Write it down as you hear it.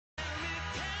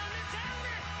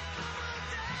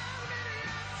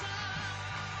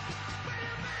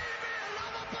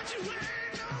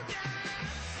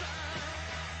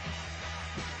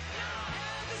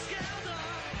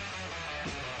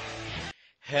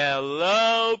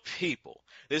Hello, people.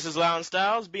 This is Lounge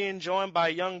Styles being joined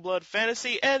by Youngblood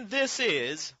Fantasy, and this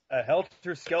is A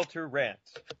Helter Skelter Rant.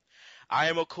 I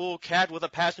am a cool cat with a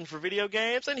passion for video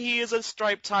games, and he is a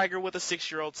striped tiger with a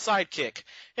 6-year-old sidekick.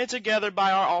 And together,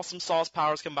 by our awesome sauce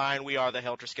powers combined, we are the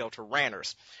Helter Skelter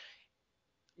Ranters.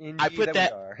 Indeed, we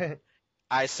are.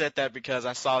 I said that because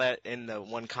I saw that in the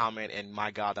one comment, and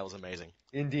my God, that was amazing.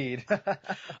 Indeed.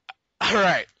 All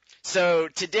right. So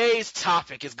today's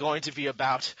topic is going to be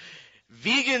about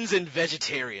vegans and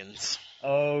vegetarians.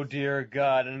 Oh, dear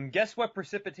God. And guess what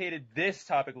precipitated this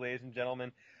topic, ladies and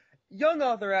gentlemen? Young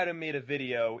Author Adam made a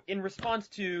video in response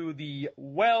to the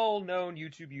well-known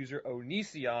YouTube user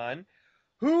Onision,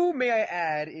 who, may I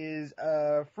add, is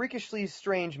a freakishly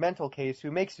strange mental case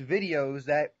who makes videos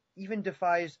that even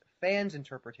defies fans'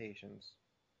 interpretations.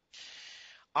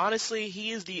 Honestly,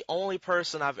 he is the only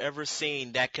person I've ever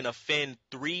seen that can offend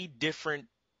 3 different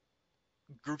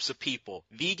groups of people: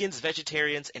 vegans,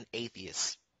 vegetarians, and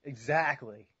atheists.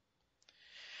 Exactly.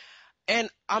 And,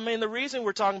 I mean, the reason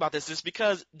we're talking about this is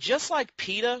because, just like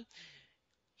PETA,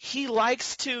 he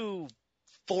likes to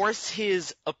force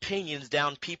his opinions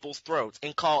down people's throats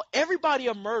and call everybody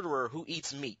a murderer who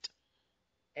eats meat.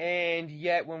 And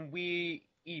yet, when we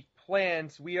eat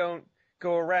plants, we don't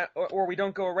go around, or we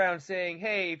don't go around saying,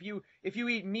 hey, if you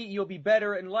eat meat, you'll be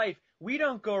better in life. We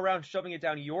don't go around shoving it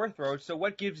down your throat. So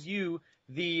what gives you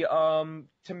the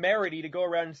temerity to go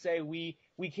around and say we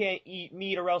can't eat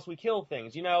meat or else we kill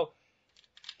things? You know,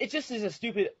 it just is a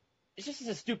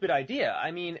stupid idea.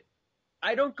 I mean,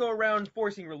 I don't go around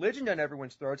forcing religion down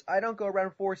everyone's throats. I don't go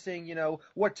around forcing,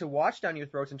 what to watch down your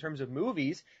throats in terms of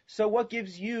movies. So what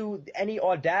gives you any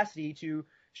audacity to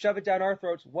shove it down our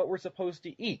throats what we're supposed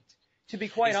to eat? To be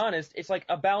quite honest, it's like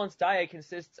a balanced diet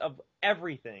consists of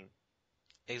everything.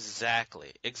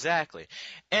 Exactly.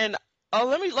 And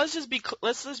let's just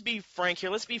be frank here.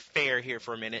 Let's be fair here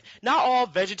for a minute. Not all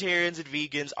vegetarians and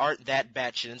vegans aren't that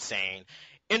batshit insane.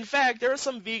 In fact, there are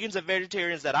some vegans and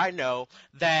vegetarians that I know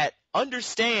that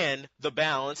understand the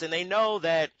balance, and they know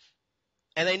that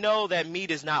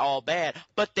meat is not all bad,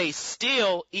 but they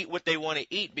still eat what they want to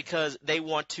eat because they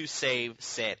want to save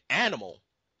said animal.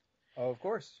 Oh, of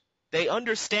course. They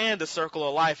understand the circle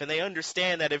of life, and they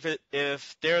understand that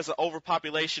if there's an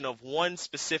overpopulation of one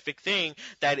specific thing,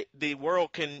 that the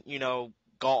world can,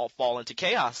 fall into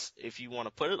chaos, if you want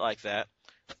to put it like that.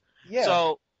 Yeah.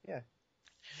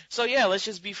 So yeah, let's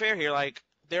just be fair here. Like,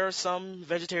 there are some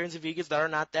vegetarians and vegans that are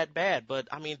not that bad, but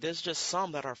I mean, there's just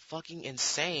some that are fucking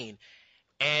insane.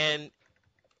 And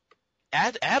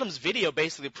Adam's video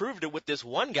basically proved it with this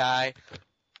one guy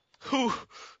who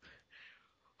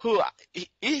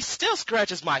he still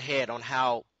scratches my head on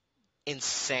how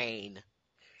insane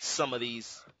some of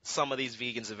these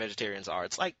vegans and vegetarians are.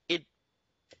 It's like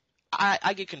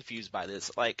I get confused by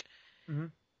this. Like,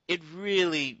 It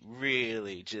really,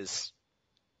 really just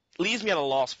leaves me at a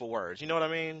loss for words. You know what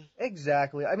I mean?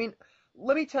 Exactly. I mean,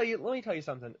 let me tell you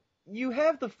something. You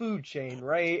have the food chain,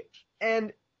 right?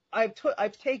 And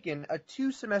I've taken a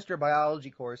 2-semester biology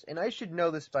course, and I should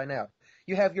know this by now.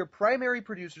 You have your primary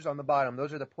producers on the bottom.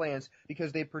 Those are the plants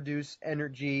because they produce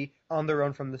energy on their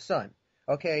own from the sun.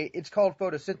 Okay? It's called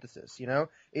photosynthesis,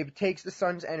 It takes the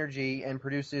sun's energy and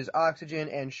produces oxygen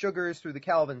and sugars through the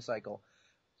Calvin cycle.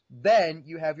 Then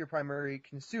you have your primary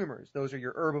consumers. Those are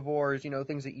your herbivores,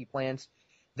 things that eat plants.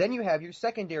 Then you have your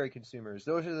secondary consumers.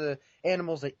 Those are the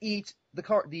animals that eat the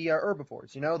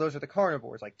herbivores. Those are the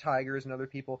carnivores, like tigers and other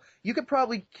people. You could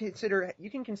probably consider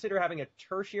having a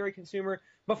tertiary consumer,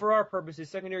 but for our purposes,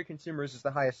 secondary consumers is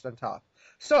the highest on top.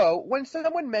 So when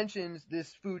someone mentions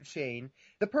this food chain,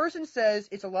 the person says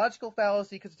it's a logical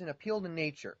fallacy because it's an appeal to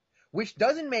nature, which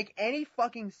doesn't make any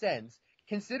fucking sense,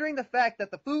 considering the fact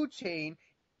that the food chain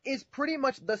is pretty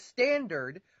much the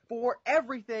standard for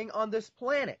everything on this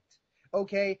planet.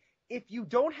 Okay, if you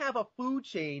don't have a food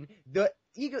chain, the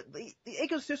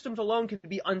ecosystems alone can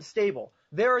be unstable.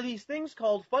 There are these things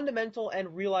called fundamental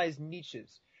and realized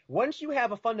niches. Once you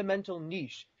have a fundamental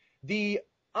niche, the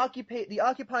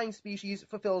occupying species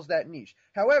fulfills that niche.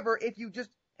 However, if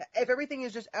everything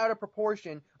is just out of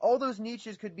proportion, all those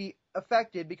niches could be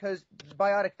affected because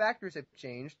biotic factors have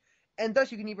changed, and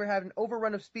thus you can either have an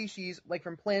overrun of species, like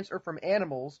from plants or from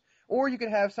animals, or you could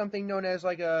have something known as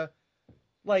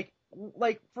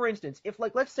for instance, if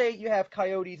let's say you have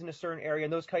coyotes in a certain area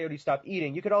and those coyotes stop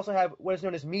eating, you could also have what is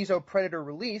known as mesopredator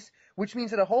release, which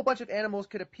means that a whole bunch of animals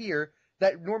could appear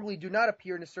that normally do not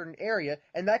appear in a certain area,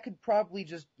 and that could probably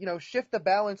just, shift the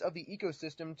balance of the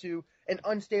ecosystem to an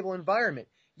unstable environment.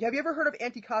 have you ever heard of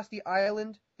Anticosti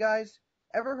Island, guys?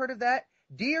 Ever heard of that?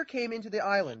 Deer came into the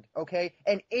island, okay,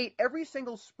 and ate every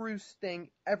single spruce thing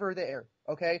ever there,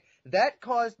 okay? That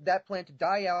caused that plant to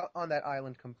die out on that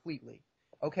island completely,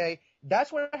 okay?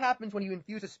 That's what happens when you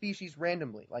infuse a species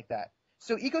randomly like that.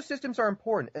 So ecosystems are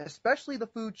important, especially the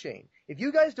food chain. If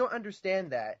you guys don't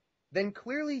understand that, then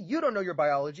clearly you don't know your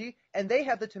biology, and they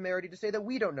have the temerity to say that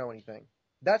we don't know anything.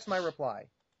 That's my reply.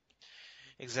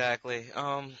 Exactly.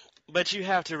 But you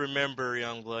have to remember,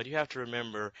 Youngblood, you have to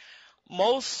remember,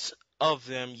 most of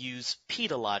them use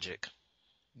PETA logic.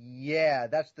 Yeah,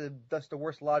 that's the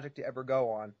worst logic to ever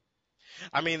go on.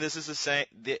 I mean, this is the same.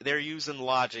 They're using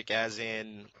logic as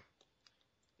in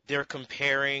they're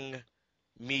comparing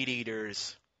meat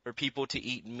eaters or people to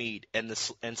eat meat and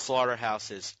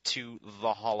slaughterhouses to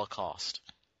the Holocaust.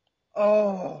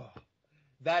 Oh,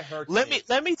 that hurts Let me.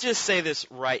 me just say this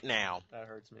right now. That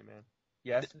hurts me, man.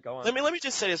 Yes, go on. Let me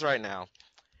just say this right now.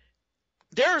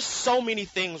 There are so many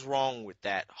things wrong with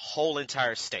that whole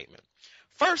entire statement.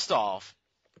 First off,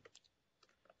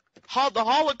 the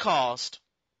Holocaust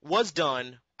was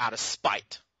done out of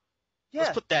spite. Let's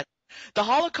Yeah, put that. The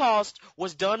Holocaust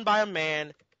was done by a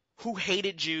man who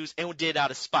hated Jews and did it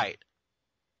out of spite.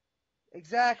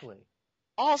 exactly.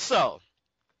 Also,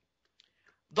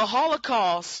 the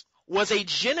Holocaust was a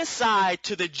genocide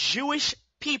to the Jewish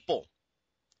people.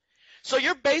 So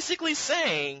you're basically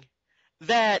saying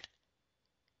that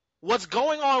what's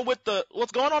going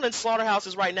on in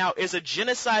slaughterhouses right now is a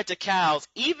genocide to cows,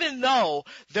 even though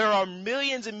there are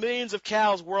millions and millions of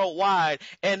cows worldwide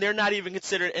and they're not even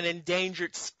considered an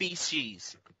endangered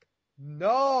species.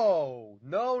 No,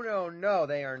 no, no, no.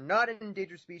 They are not an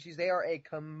endangered species. They are a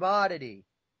commodity.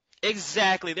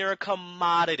 Exactly, they're a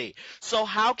commodity. So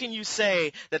how can you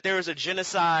say that there is a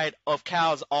genocide of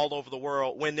cows all over the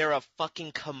world when they're a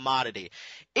fucking commodity?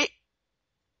 It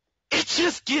It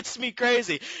just gets me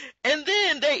crazy. And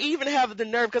then they even have the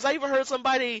nerve, because I even heard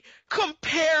somebody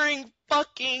comparing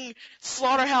fucking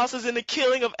slaughterhouses and the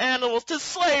killing of animals to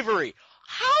slavery.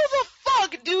 How the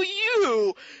fuck do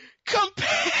you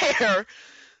compare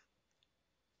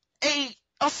a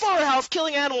slaughterhouse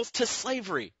killing animals to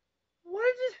slavery? What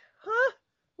is? Huh?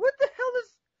 What the hell does?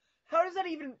 How does that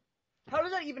even? How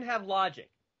does that even have logic?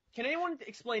 Can anyone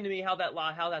explain to me how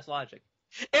that's logic?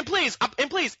 And please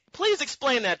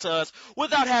explain that to us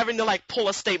without having to like pull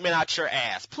a statement out your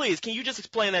ass. Please, can you just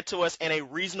explain that to us in a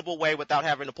reasonable way without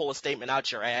having to pull a statement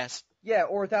out your ass? Yeah,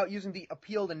 or without using the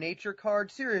appeal to nature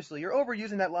card. Seriously, you're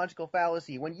overusing that logical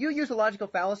fallacy. When you use a logical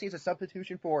fallacy as a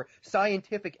substitution for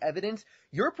scientific evidence,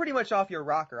 you're pretty much off your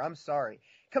rocker. I'm sorry.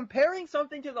 Comparing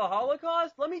something to the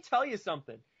Holocaust? Let me tell you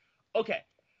something. Okay,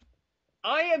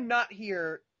 I am not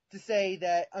here to say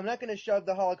that I'm not going to shove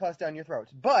the Holocaust down your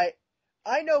throats, but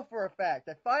I know for a fact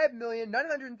that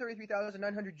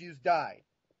 5,933,900 Jews died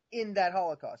in that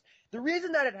Holocaust. The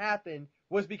reason that it happened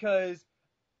was because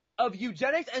of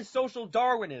eugenics and social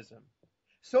Darwinism.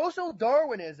 Social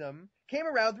Darwinism came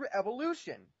around through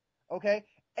evolution, okay?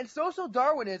 And social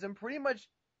Darwinism pretty much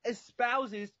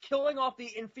espouses killing off the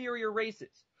inferior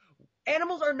races.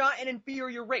 Animals are not an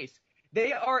inferior race.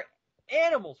 They are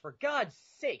animals, for God's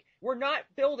sake. We're not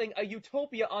building a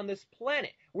utopia on this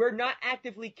planet. We're not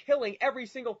actively killing every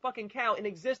single fucking cow in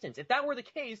existence. If that were the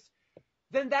case,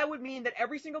 then that would mean that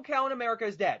every single cow in America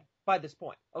is dead by this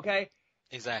point, okay?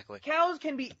 Exactly. Cows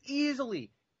can be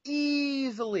easily,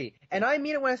 and I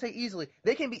mean it when I say easily,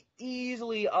 they can be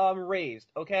easily raised,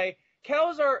 okay?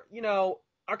 Cows are,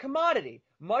 are commodity,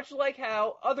 much like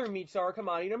how other meats are a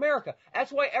commodity in America.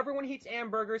 That's why everyone eats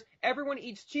hamburgers, everyone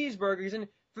eats cheeseburgers, and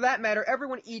for that matter,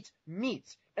 everyone eats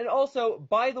meats. And also,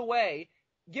 by the way,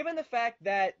 given the fact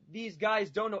that these guys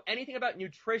don't know anything about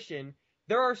nutrition,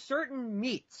 there are certain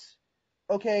meats,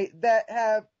 okay, that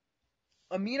have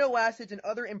amino acids and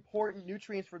other important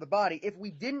nutrients for the body. If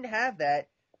we didn't have that,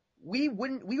 we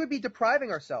would be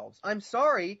depriving ourselves. I'm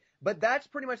sorry, but that's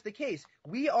pretty much the case.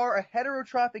 We are a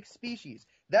heterotrophic species.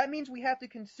 That means we have to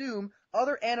consume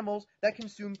other animals that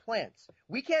consume plants.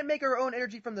 We can't make our own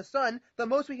energy from the sun. The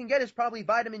most we can get is probably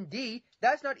vitamin D.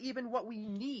 That's not even what we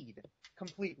need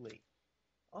completely.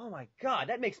 Oh my God,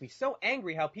 that makes me so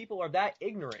angry how people are that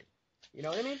ignorant. You know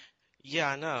what I mean? Yeah,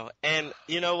 I know. And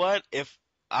you know what? If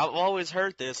I've always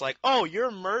heard this, like, oh, you're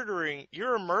a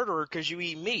murderer because you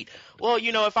eat meat. Well, if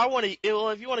you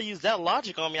want to use that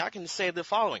logic on me, I can say the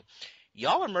following: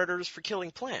 y'all are murderers for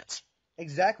killing plants.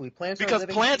 Exactly. Plants are Because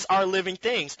living plants species. are living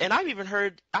things, and I've even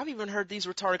heard these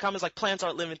retarded comments like plants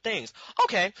aren't living things.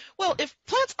 Okay, well, if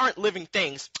plants aren't living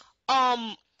things,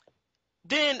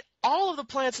 then all of the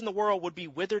plants in the world would be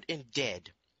withered and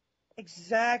dead if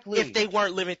Exactly. they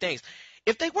weren't living things.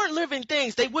 If they weren't living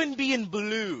things, they wouldn't be in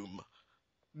bloom.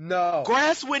 No.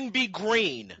 Grass wouldn't be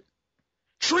green.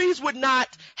 Trees would not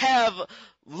have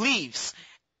leaves,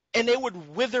 and they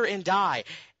would wither and die.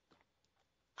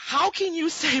 How can you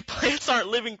say plants aren't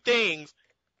living things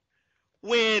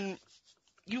when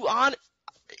you on?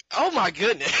 Oh my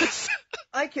goodness.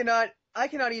 I cannot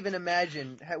even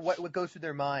imagine what goes through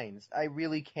their minds. I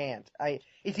really can't.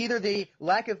 It's either the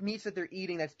lack of meats that they're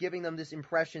eating that's giving them this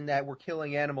impression that we're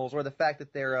killing animals, or the fact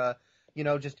that they're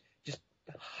just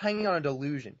hanging on a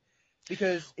delusion,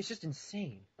 because it's just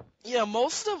insane. Yeah,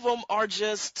 most of them are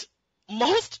just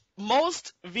most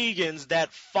vegans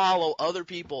that follow other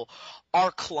people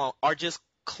are just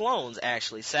clones.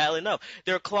 Actually, sadly enough,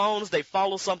 they're clones. They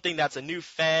follow something that's a new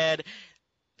fad.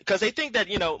 Because they think that,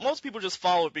 most people just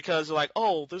follow it because they're like,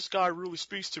 oh, this guy really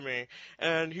speaks to me,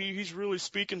 and he's really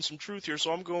speaking some truth here,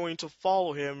 so I'm going to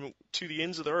follow him to the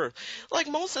ends of the earth. Like,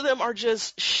 most of them are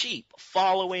just sheep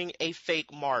following a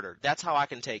fake martyr. That's how I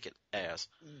can take it as.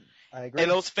 I agree.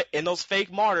 And those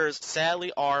fake martyrs,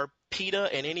 sadly, are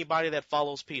PETA and anybody that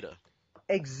follows PETA.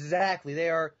 Exactly. They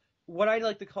are what I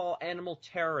like to call animal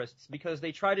terrorists, because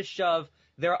they try to shove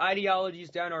their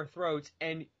ideologies down our throats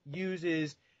and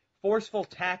uses forceful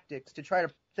tactics to try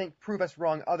to prove us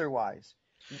wrong otherwise.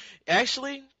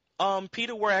 Actually,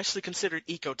 PETA were actually considered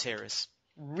eco-terrorists.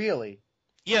 Really?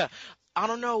 Yeah, I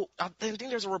don't know. I think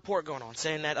there's a report going on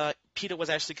saying that PETA was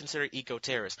actually considered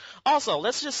eco-terrorists. Also,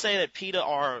 let's just say that PETA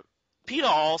are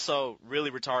also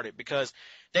really retarded, because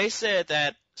they said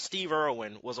that Steve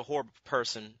Irwin was a horrible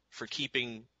person for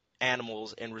keeping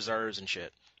animals in reserves and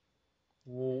shit.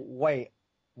 Wait,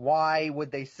 why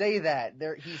would they say that?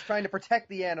 He's trying to protect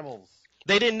the animals.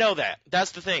 They didn't know that.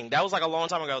 That's the thing. That was like a long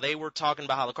time ago. They were talking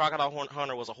about how the crocodile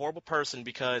hunter was a horrible person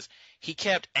because he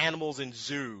kept animals in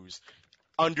zoos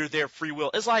under their free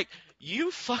will. It's like, you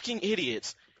fucking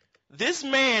idiots. This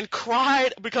man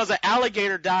cried because an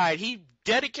alligator died. He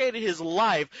dedicated his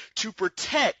life to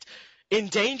protect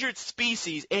endangered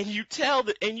species, and you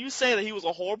say that he was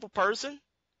a horrible person?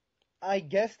 I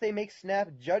guess they make snap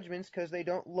judgments because they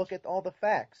don't look at all the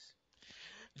facts.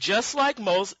 Just like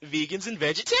most vegans and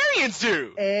vegetarians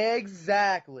do.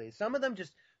 Exactly. Some of them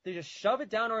they just shove it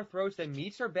down our throats that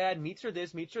meats are bad, meats are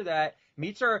this, meats are that,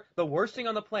 meats are the worst thing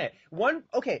on the planet.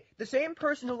 The same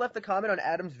person who left the comment on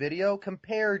Adam's video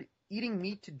compared eating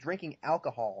meat to drinking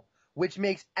alcohol, which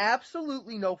makes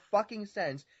absolutely no fucking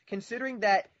sense, considering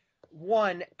that,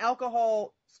 one,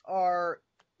 alcohols are,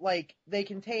 like, they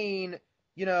contain,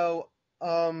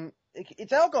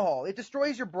 it's alcohol. It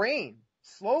destroys your brain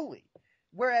slowly.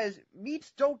 Whereas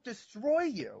meats don't destroy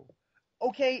you.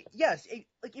 Okay, yes,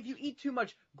 like if you eat too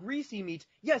much greasy meat,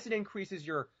 yes, it increases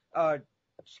your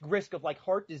risk of like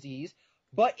heart disease.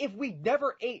 But if we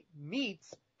never ate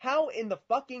meats, how in the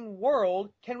fucking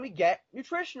world can we get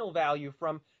nutritional value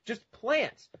from just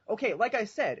plants? Okay, like I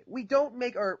said, we don't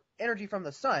make our energy from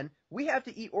the sun. We have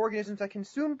to eat organisms that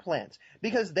consume plants.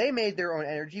 Because they made their own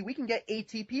energy, we can get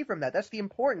ATP from that. That's the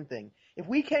important thing. If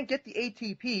we can't get the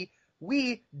ATP,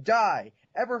 we die.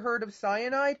 Ever heard of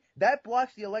cyanide? That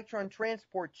blocks the electron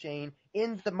transport chain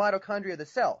in the mitochondria of the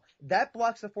cell. That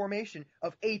blocks the formation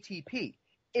of ATP.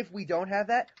 If we don't have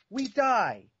that, we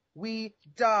die. We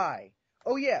die.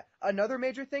 Oh yeah, another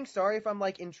major thing, sorry if I'm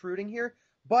like intruding here,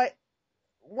 but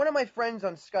one of my friends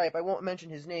on Skype, I won't mention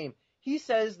his name, he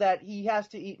says that he has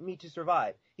to eat meat to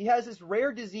survive. He has this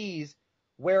rare disease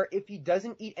where if he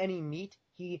doesn't eat any meat,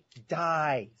 he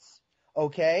dies.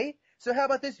 Okay? So how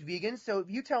about this, vegan? So if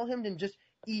you tell him to just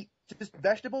eat just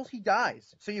vegetables, he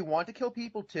dies. So you want to kill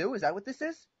people too? Is that what this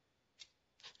is?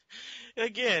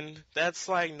 Again, that's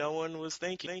like no one was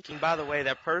thinking. By the way,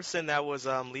 that person that was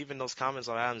leaving those comments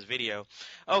on Adam's video,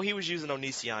 he was using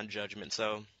Onision judgment,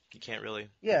 so you can't really.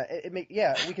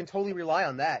 Yeah, we can totally rely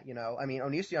on that, I mean,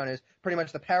 Onision is pretty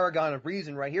much the paragon of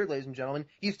reason right here, ladies and gentlemen.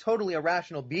 He's totally a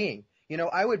rational being.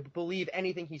 I would believe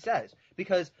anything he says,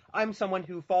 because I'm someone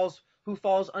who falls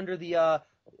under the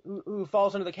who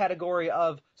falls under the category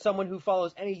of someone who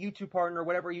follows any YouTube partner or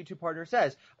whatever a YouTube partner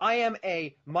says. I am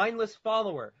a mindless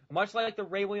follower, much like the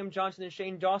Ray William Johnson and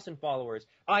Shane Dawson followers.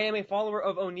 I am a follower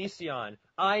of Onision.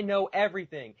 I know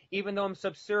everything. Even though I'm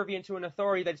subservient to an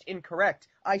authority that's incorrect,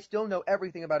 I still know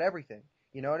everything about everything.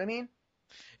 You know what I mean?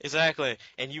 Exactly.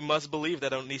 And you must believe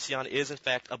that Onision is, in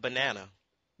fact, a banana.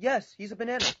 Yes, he's a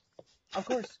banana. Of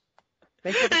course.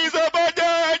 He's a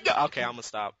banana! Okay, I'm gonna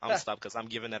stop. Because I'm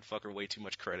giving that fucker way too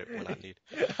much credit when I need.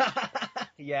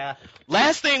 Yeah.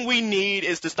 Last thing we need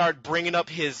is to start bringing up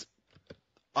his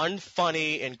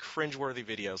unfunny and cringeworthy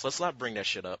videos. Let's not bring that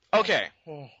shit up. Okay.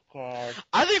 Oh God.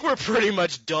 I think we're pretty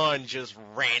much done just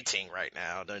ranting right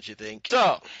now, don't you think?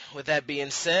 So, with that being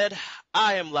said,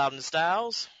 I am Loudon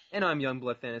Styles. And I'm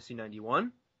Youngblood Fantasy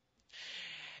 91.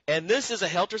 And this is a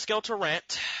Helter Skelter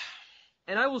Rant.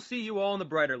 And I will see you all in the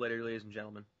brighter later, ladies and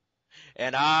gentlemen.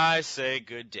 And I say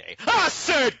good day. I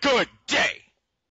said good day!